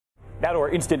Now to our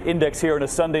instant index here on a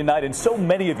Sunday night, and so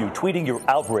many of you tweeting your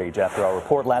outrage after our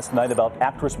report last night about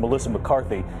actress Melissa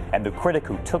McCarthy and the critic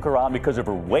who took her on because of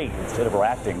her weight instead of her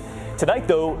acting. Tonight,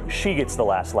 though, she gets the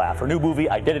last laugh. Her new movie,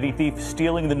 Identity Thief,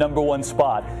 stealing the #1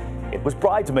 spot. It was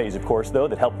Bridesmaids, of course, though,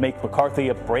 that helped make McCarthy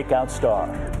a breakout star.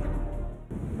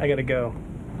 I gotta go.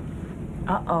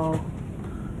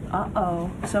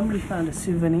 Somebody found a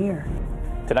souvenir.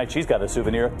 Tonight, she's got a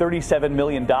souvenir, $37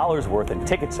 million worth in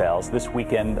ticket sales this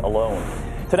weekend alone.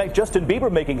 Tonight, Justin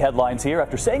Bieber making headlines here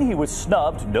after saying he was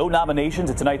snubbed, no nominations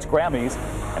at tonight's Grammys,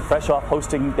 and fresh off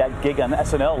hosting that gig on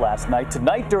SNL last night.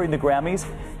 Tonight, during the Grammys,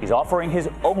 he's offering his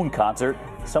own concert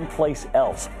someplace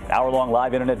else. An hour-long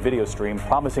live internet video stream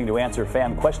promising to answer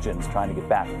fan questions, trying to get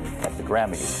back at the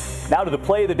Grammys. Now to the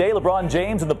play of the day, LeBron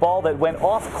James and the ball that went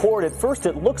off court. At first,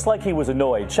 it looks like he was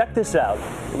annoyed. Check this out.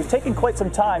 It was taking quite some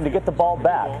time to get the ball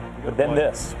back. But then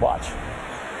this, watch.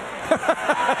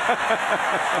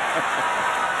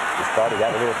 Just thought he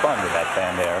had a little fun with that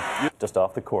fan there, just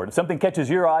off the court. If something catches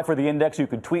your eye for the index, you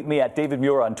can tweet me at David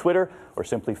Muir on Twitter or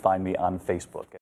simply find me on Facebook.